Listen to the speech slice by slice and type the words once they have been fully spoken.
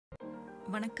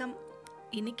வணக்கம்.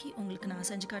 இன்னைக்கு உங்களுக்கு நான்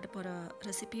செஞ்சு காட்ட போகிற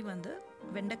ரெசிபி வந்து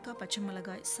வெண்டைக்காய் பச்சை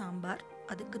மிளகாய் சாம்பார்.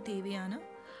 அதுக்கு தேவையான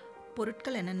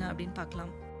பொருட்கள் என்னென்ன அப்படின்னு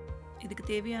பார்க்கலாம். இதுக்கு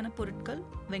தேவையான பொருட்கள்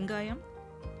வெங்காயம்,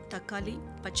 தக்காளி,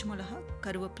 பச்சை மிளகாய்,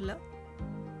 கருவேப்பிலை.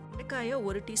 வெண்டைக்காயை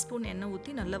 1 டீஸ்பூன் எண்ணெய்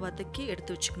ஊற்றி நல்லா வதக்கி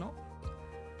எடுத்து வச்சுக்கணும்.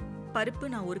 பருப்பு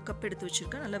நான் 1 கப் எடுத்து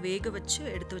வச்சுருக்கேன். நல்லா வேக வச்சு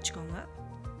எடுத்து வச்சுக்கோங்க.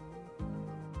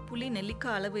 புளி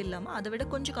நெல்லிக்காய் அளவு இல்லாமல் அதை விட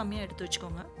கொஞ்சம் கம்மியாக எடுத்து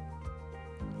வச்சுக்கோங்க.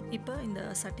 இப்போ இந்த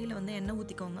சட்டியில் வந்து எண்ணெய்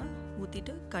ஊற்றிக்கோங்க.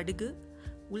 ஊற்றிட்டு கடுகு,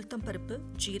 உளுத்தம் பருப்பு,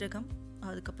 ஜீரகம்,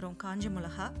 அதுக்கப்புறம் காஞ்ச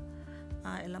மிளகா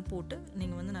எல்லாம் போட்டு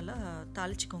நீங்கள் வந்து நல்லா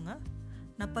தாளிச்சிக்கோங்க.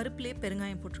 நான் பருப்புலேயே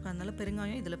பெருங்காயம் போட்டிருக்கேன், அதனால்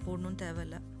பெருங்காயம் இதில் போடணும்னு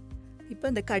தேவையில்லை. இப்போ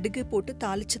இந்த கடுகு போட்டு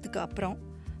தாளித்ததுக்கு அப்புறம்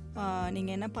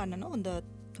நீங்கள் என்ன பண்ணணும், இந்த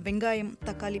வெங்காயம்,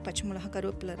 தக்காளி, பச்சை மிளகா,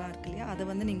 கருவேப்பிலாம் இருக்கு இல்லையா, அதை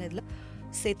வந்து நீங்கள் இதில்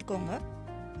சேர்த்துக்கோங்க.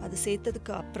 அது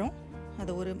சேர்த்ததுக்கு அப்புறம்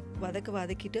அதை ஒரு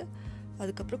வதக்கிட்டு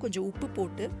அதுக்கப்புறம் கொஞ்சம் உப்பு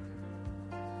போட்டு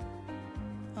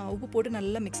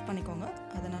நல்லா மிக்ஸ் பண்ணிக்கோங்க.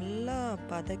 அதை நல்லா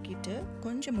வதக்கிட்டு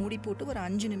கொஞ்சம் மூடி போட்டு ஒரு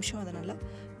 5 நிமிஷம் அதை நல்லா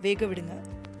வேக விடுங்க.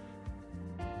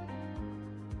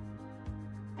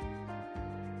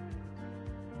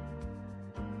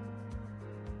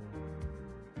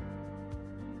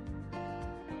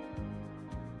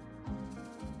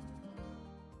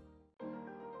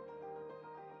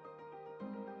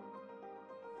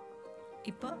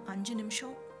 இப்போ 5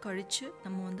 நிமிஷம் கழித்து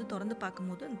நம்ம வந்து திறந்து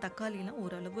பார்க்கும்போது அந்த தக்காளிலாம்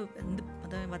ஓரளவு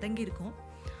வதங்கி இருக்கும்.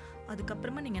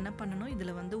 அதுக்கப்புறமா நீங்கள் என்ன பண்ணணும்,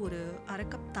 இதில் வந்து ஒரு 1/2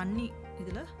 கப் தண்ணி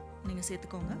இதில் நீங்கள்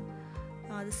சேர்த்துக்கோங்க.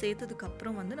 அது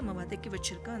சேர்த்ததுக்கப்புறம் வந்து நம்ம வதக்கி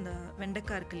வச்சுருக்க அந்த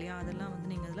வெண்டைக்காய் இருக்கு இல்லையா, அதெல்லாம்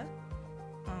வந்து நீங்கள் இதில்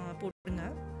போட்டுருங்க.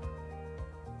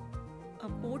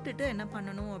 போட்டுட்டு என்ன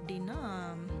பண்ணணும் அப்படின்னா,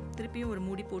 திருப்பியும் ஒரு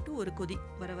மூடி போட்டு ஒரு கொதி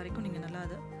வர வரைக்கும் நீங்கள் நல்லா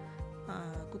அதை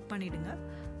குக் பண்ணிவிடுங்க.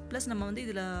 ப்ளஸ் நம்ம வந்து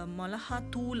இதில் மிளகா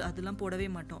தூள் அதெல்லாம் போடவே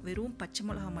மாட்டோம். வெறும் பச்சை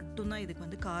மிளகா மட்டும்தான் இதுக்கு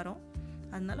வந்து காரம்.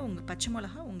 அதனால் உங்கள் பச்சை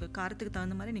மிளகா உங்கள் காரத்துக்கு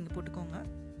தகுந்த மாதிரி நீங்கள் போட்டுக்கோங்க.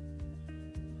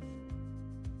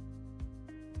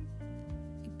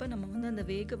 இப்போ நம்ம வந்து அந்த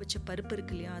வேக வச்ச பருப்பு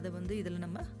இருக்கு இல்லையா, அதை வந்து இதில்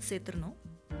நம்ம சேர்த்துடணும்.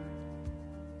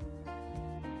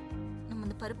 நம்ம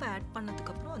அந்த பருப்பை ஆட்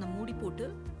பண்ணதுக்கப்புறம் அதை மூடி போட்டு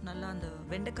நல்லா அந்த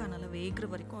வெண்டைக்காய் நல்லா வேகிற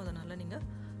வரைக்கும் அதை நல்லா நீங்கள்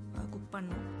குக்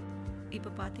பண்ணணும். இப்போ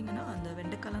பார்த்தீங்கன்னா அந்த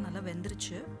வெண்டைக்காய்லாம் நல்லா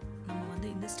வெந்துருச்சு. நம்ம வந்து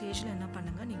இந்த ஸ்டேஜில் என்ன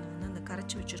பண்ணுங்கள், நீங்கள் வந்து அந்த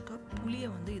கரைச்சி வச்சுருக்க புளியை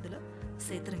வந்து இதில்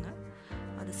சேர்த்துருங்க.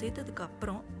 அது சேர்த்ததுக்கு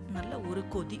அப்புறம் நல்ல ஒரு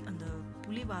கொதி, அந்த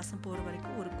புளி வாசம் போகிற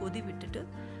வரைக்கும் ஒரு கொதி விட்டுட்டு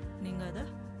நீங்கள் அதை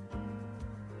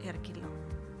இறக்கிடலாம்.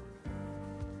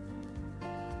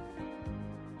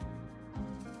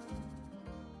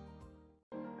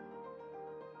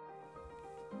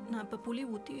 நான் இப்போ புளி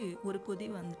ஊற்றி ஒரு கொதி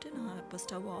வந்துட்டு நான் இப்போ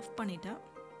ஸ்டவ் ஆஃப் பண்ணிட்டேன்.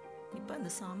 இப்போ அந்த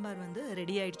சாம்பார் வந்து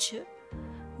ரெடி ஆயிடுச்சு.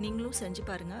 நீங்களும் செஞ்சு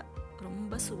பாருங்கள்,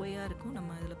 ரொம்ப சுவையாக இருக்கும்.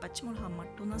 நம்ம இதில் பச்சை மிளகா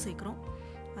மட்டும்தான் சேர்க்குறோம்,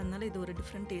 அதனால் இது ஒரு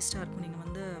டிஃப்ரெண்ட் டேஸ்ட்டாக இருக்கும். நீங்கள்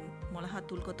வந்து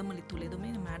மிளகாத்தூள், கொத்தமல்லி தூள் எதுவுமே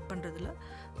நம்ம ஆட் பண்ணுறதில்ல.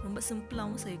 ரொம்ப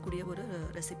சிம்பிளாகவும் செய்யக்கூடிய ஒரு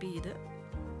ரெசிபி இது.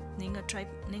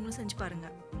 நீங்களும் செஞ்சு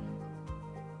பாருங்கள்.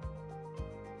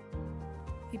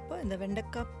 இப்போ இந்த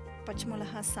வெண்டைக்காய் பச்சை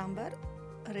மிளகா சாம்பார்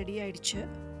ரெடி ஆயிடுச்சு.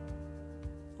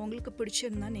 உங்களுக்கு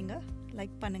பிடிச்சிருந்தா நீங்கள்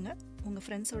லைக் பண்ணுங்கள், உங்கள்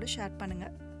ஃப்ரெண்ட்ஸோடு ஷேர்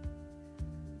பண்ணுங்கள்.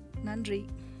 நன்றி.